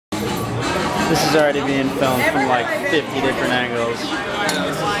This is already being filmed from like 50 different angles.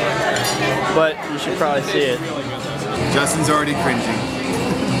 But you should probably see it. Justin's already cringing.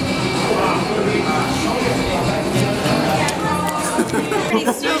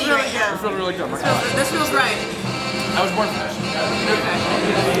 This feels really good. I feel really good. This feels right. I was born for this. Okay.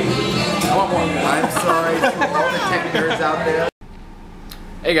 I want more. I'm sorry to all the tech nerds out there.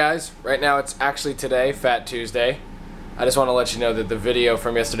 Hey guys, right now it's actually today, Fat Tuesday. I just want to let you know that the video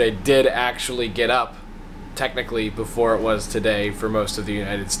from yesterday did actually get up, technically, before it was today for most of the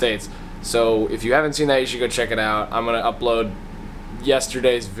United States. So if you haven't seen that, you should go check it out. I'm going to upload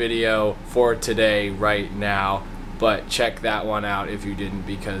yesterday's video for today right now, but check that one out if you didn't,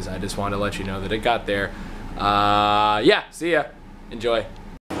 because I just want to let you know that it got there. Yeah, see ya. Enjoy.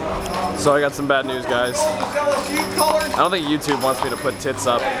 So I got some bad news, guys. I don't think YouTube wants me to put tits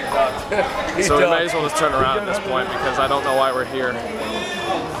up. So we may as well just turn around at this point because I don't know why we're here.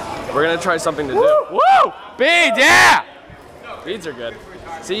 We're gonna try something to do. Woo! Beads, yeah! Beads are good.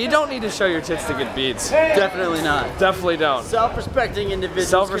 See, you don't need to show your tits to get beads. Definitely not. Definitely don't. Self-respecting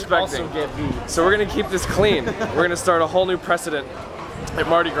individuals can also get beads. So we're gonna keep this clean. We're gonna start a whole new precedent at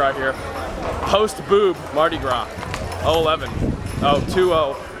Mardi Gras here. Post-boob Mardi Gras.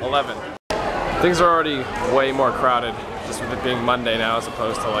 2011. Things are already way more crowded, just with it being Monday now as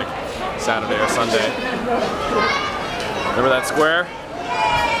opposed to like Saturday or Sunday. Remember that square?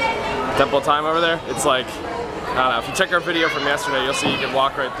 Temple Time over there? It's like, I don't know, if you check our video from yesterday, you'll see you can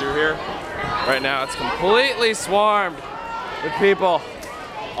walk right through here. Right now it's completely swarmed with people.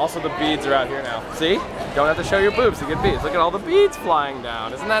 Also the beads are out here now. See? You don't have to show your boobs to get beads. Look at all the beads flying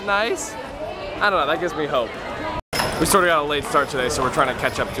down. Isn't that nice? I don't know, that gives me hope. We sort of got a late start today, so we're trying to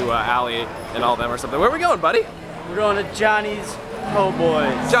catch up to Allie and all them or something. Where are we going, buddy? We're going to Johnny's Po'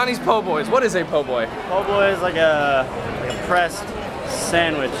 Boys. Johnny's Po' Boys. What is a po' boy? Po' Boy is like a pressed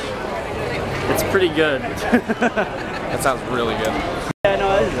sandwich. It's pretty good. That sounds really good. Yeah,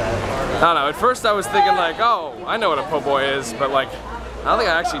 no, it is that. I don't know. At first I was thinking like, oh, I know what a po' boy is, but like, I don't think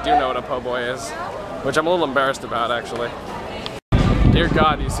I actually do know what a po' boy is, which I'm a little embarrassed about, actually. Dear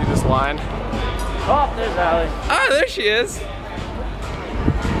God, do you see this line? Oh, there's Allie. Ah, there she is.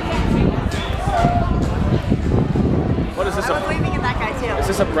 What is this? I was waving at that guy too. Is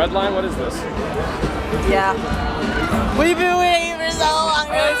this a bread line? What is this? Yeah. We've been waiting for so long.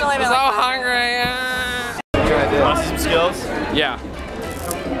 Really, it's only been like hungry. Want some skills? Yeah.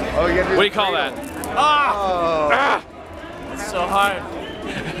 Oh, you gotta do What do you call that? Ah! It's so hard.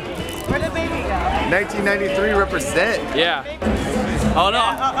 Where did baby go? 1993 represent. Yeah. Oh no.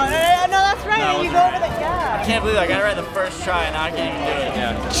 No, that's right. No, You go over the yeah. I can't believe I got it right the first try and now I can't even do it.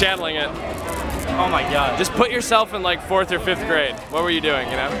 Yeah. Channeling it. Oh my God. Just put yourself in like 4th or 5th grade. What were you doing,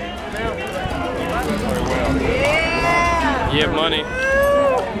 you know? Yeah. You have money.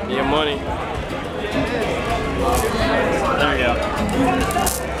 You have money. There we go.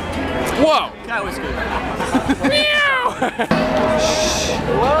 Whoa! That was good.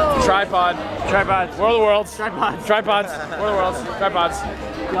 Tripod. Tripods. World of the Worlds. Tripods. Tripods. World of the Worlds. Tripods.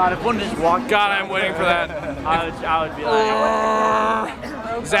 God, if one just walked, God, I'm waiting for that. I would be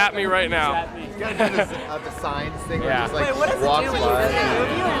like, Zap me right now. zap me. You gotta do this, the signs thing where Yeah. it just like Wait, what does it walks do when you by. does it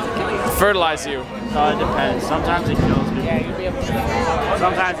move you or does it kill you? Fertilize you. It depends. Sometimes it kills me. Yeah, you'd be able to.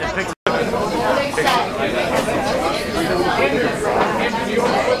 Sometimes it picks.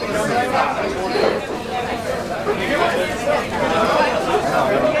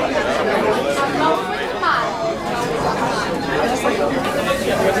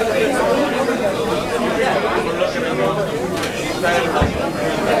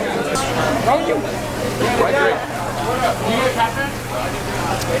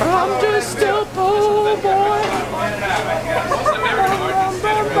 I'm just a po' boy.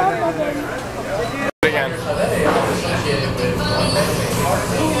 Again.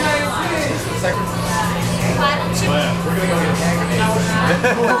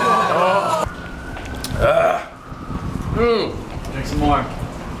 Drink some more.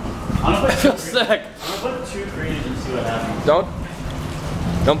 I'm gonna I feel sick. put 2 greens and see what happens.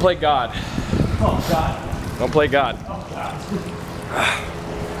 Don't play God. Oh God. Don't play God. Oh God.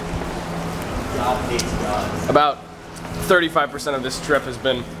 God hates God. About 35% of this trip has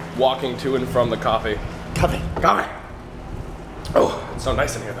been walking to and from the coffee. Coffee. Oh, it's so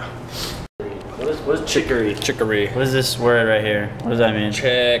nice in here though. What is chicory? Chicory. What is this word right here? What does that mean?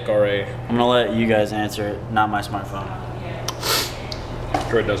 Chicory. I'm gonna let you guys answer it, not my smartphone.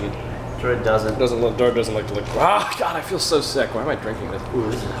 Sure it doesn't. Sure it doesn't. Dora doesn't like to look. Ah, God, I feel so sick. Why am I drinking this? Ooh,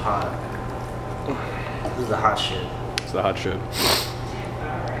 this is hot. This is the hot shit. It's the hot shit.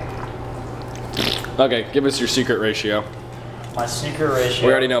 Okay, give us your secret ratio. My secret ratio.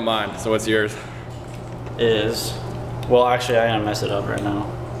 We already know mine, so what's yours? Is, well, actually, I'm gonna mess it up right now.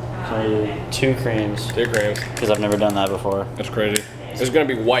 So 2 creams. 2 creams. Because I've never done that before. That's crazy. It's gonna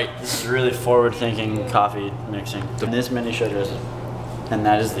be white. This is really forward-thinking coffee mixing. And this many sugars, and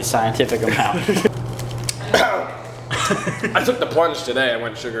that is the scientific amount. I took the plunge today. I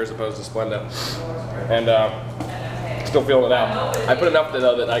went sugar as opposed to Splenda, and still feeling it out. I put enough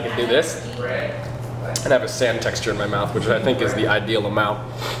though that I can do this and have a sand texture in my mouth, which I think is the ideal amount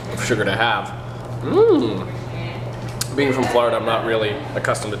of sugar to have. Being from Florida, I'm not really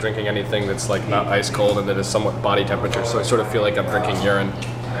accustomed to drinking anything that's like not ice cold and that is somewhat body temperature, so I sort of feel like I'm drinking urine.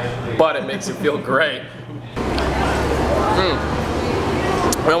 But it makes it feel great.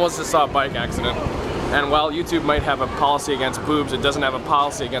 We almost just saw a bike accident. And while YouTube might have a policy against boobs, it doesn't have a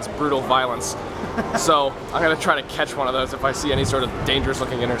policy against brutal violence. So I'm gonna try to catch one of those if I see any sort of dangerous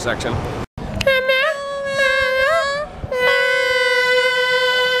looking intersection.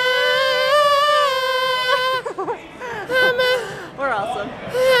 We're awesome.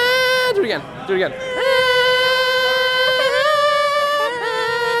 Do it again, do it again.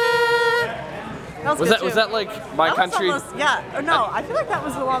 Was that like My That was Country? almost, yeah. Or no, I feel like that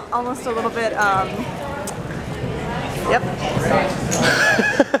was almost a little bit. Yep.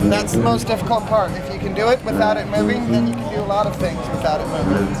 That's the most difficult part. If you can do it without it moving, then you can do a lot of things without it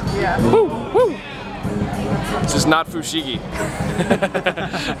moving. Yeah. Woo, woo. It's just not fushigi.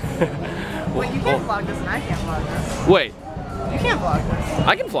 Wait, you can't vlog this, and I can't vlog this. Wait, You can't vlog this.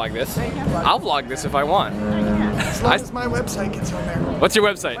 I can vlog this. No, you can't vlog I'll vlog this if I want. As long as my website gets on there. What's your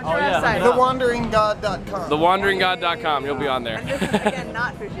website? What's your website? TheWanderingGod.com. TheWanderingGod.com. You'll be on And there. this is, again,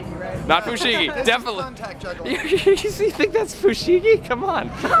 not fushigi, right? Not fushigi, This is definitely. contact juggling. You think that's fushigi? Come on.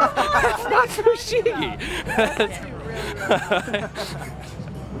 That's not fushigi.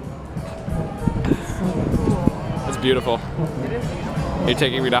 It's beautiful. You're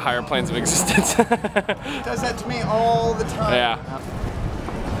taking me to higher planes of existence. It does that to me all the time. Yeah.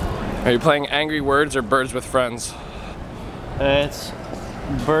 Are you playing Angry Words or Birds with Friends? It's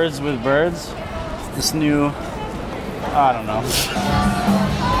Birds with Birds. This new, I don't know.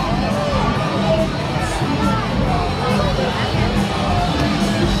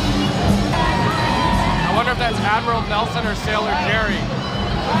 I wonder if that's Admiral Nelson or Sailor Jerry.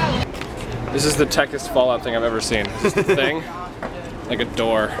 This is the techest Fallout thing I've ever seen. This is the thing, like a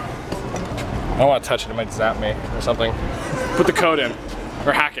door. I don't want to touch it, it might zap me or something. Put the code in,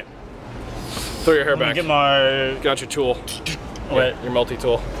 or hack it. Throw your hair back. Get my, Get out your tool. wait, Your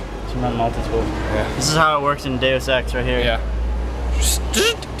multi-tool. it's my multi-tool. Yeah. This is how it works in Deus Ex right here. Yeah.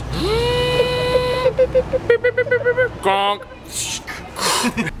 Gonk.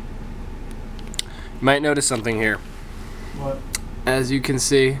 You might notice something here. What? As you can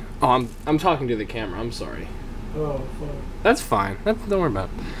see, oh, I'm talking to the camera. I'm sorry. Oh, fuck. That's fine. Don't worry about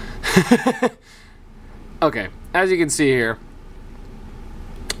it. Okay, as you can see here,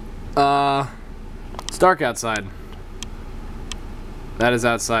 it's dark outside. That is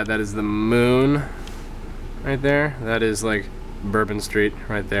outside. That is the moon right there. That is like Bourbon Street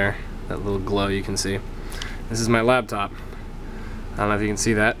right there. That little glow you can see. This is my laptop. I don't know if you can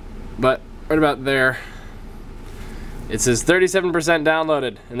see that, but right about there, it says 37%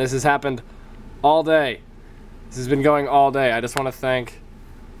 downloaded, and this has happened all day. This has been going all day. I want to thank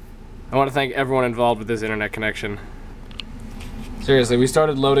everyone involved with this internet connection. Seriously, we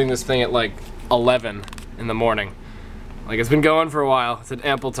started loading this thing at like 11 in the morning. Like, it's been going for a while. It's at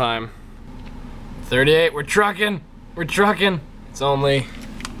ample time. 38, we're trucking. We're trucking. It's only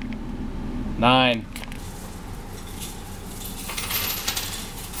 9.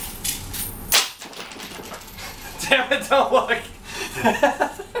 Damn it, don't look.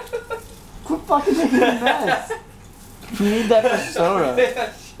 Quit fucking making a mess. You need that for soda.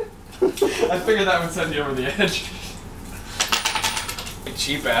 I figured that would send you over the edge.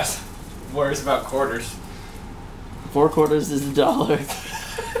 Cheap ass. Worries about quarters. 4 quarters is $1.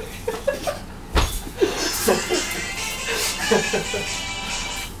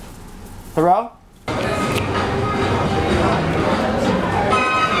 Hello? I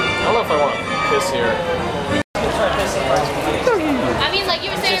don't know if I want to piss here. I mean, like you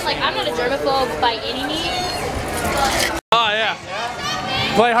were saying, like I'm not a germaphobe by any means. Oh yeah.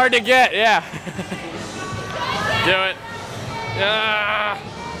 Play hard to get, yeah. Do it. Yeah.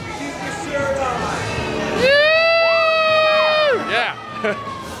 Yeah.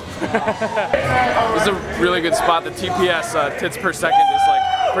 This is a really good spot. The TPS, tits per second, is like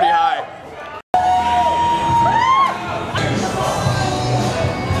pretty high.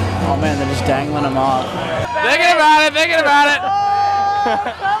 Oh man, they're just dangling them off. Thinking about it, thinking about it.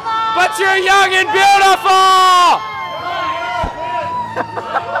 But you're young and beautiful!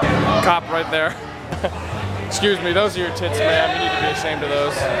 top right there. Excuse me, those are your tits, ma'am. You need to be ashamed of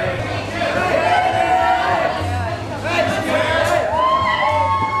those.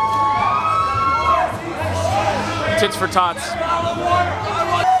 Tits for tots.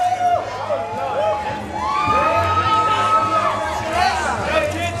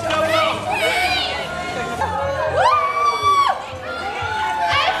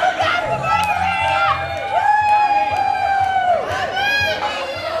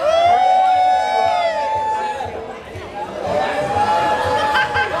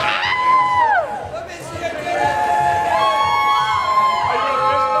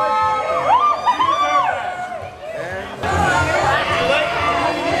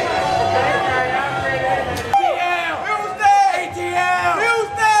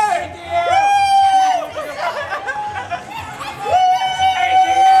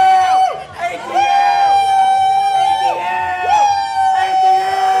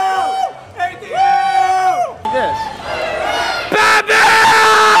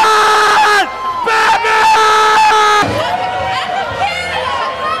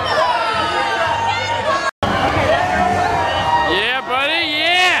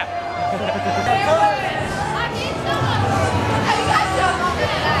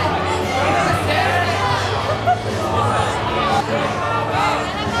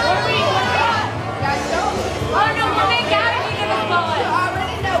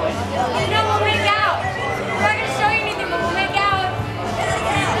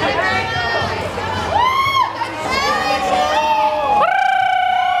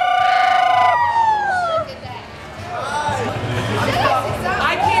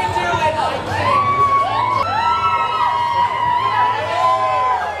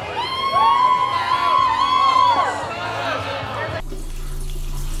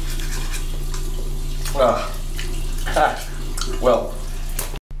 Well,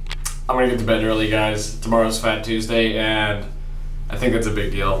 I'm gonna get to bed early, guys. Tomorrow's Fat Tuesday, and I think that's a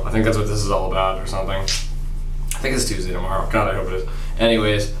big deal. I think that's what this is all about, or something. I think it's Tuesday tomorrow. God, I hope it is.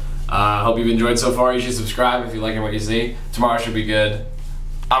 Anyways, hope you've enjoyed so far. You should subscribe if you're liking what you see. Tomorrow should be good.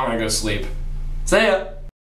 I'm gonna go sleep. See ya!